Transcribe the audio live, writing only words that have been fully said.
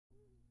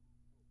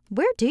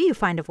Where do you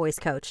find a voice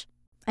coach?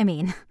 I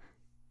mean,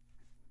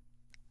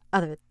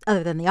 other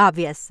than the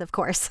obvious, of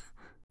course.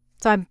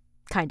 So I'm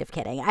kind of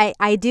kidding.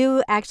 I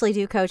do actually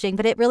do coaching,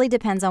 but it really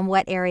depends on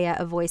what area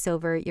of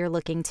voiceover you're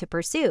looking to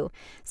pursue.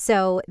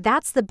 So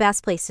that's the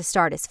best place to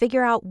start, is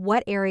figure out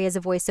what areas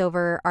of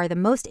voiceover are the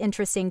most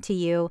interesting to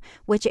you,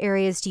 which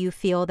areas do you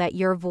feel that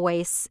your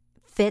voice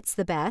fits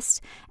the best,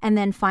 and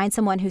then find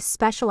someone who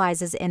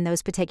specializes in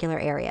those particular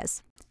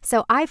areas.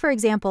 So I, for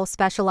example,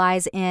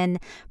 specialize in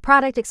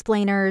product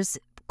explainers,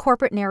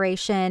 corporate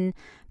narration,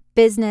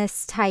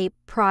 business type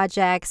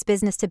projects,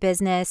 business to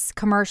business,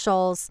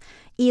 commercials,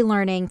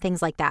 e-learning,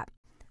 things like that.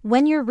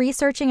 When you're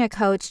researching a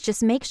coach,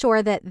 just make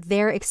sure that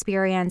their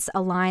experience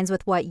aligns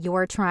with what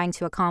you're trying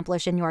to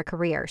accomplish in your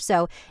career.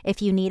 So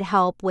if you need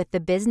help with the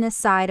business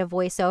side of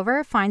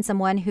voiceover, find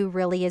someone who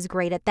really is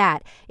great at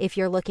that. If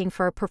you're looking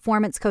for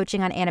performance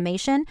coaching on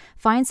animation,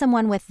 find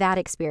someone with that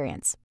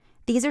experience.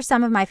 These are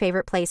some of my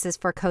favorite places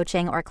for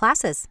coaching or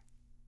classes.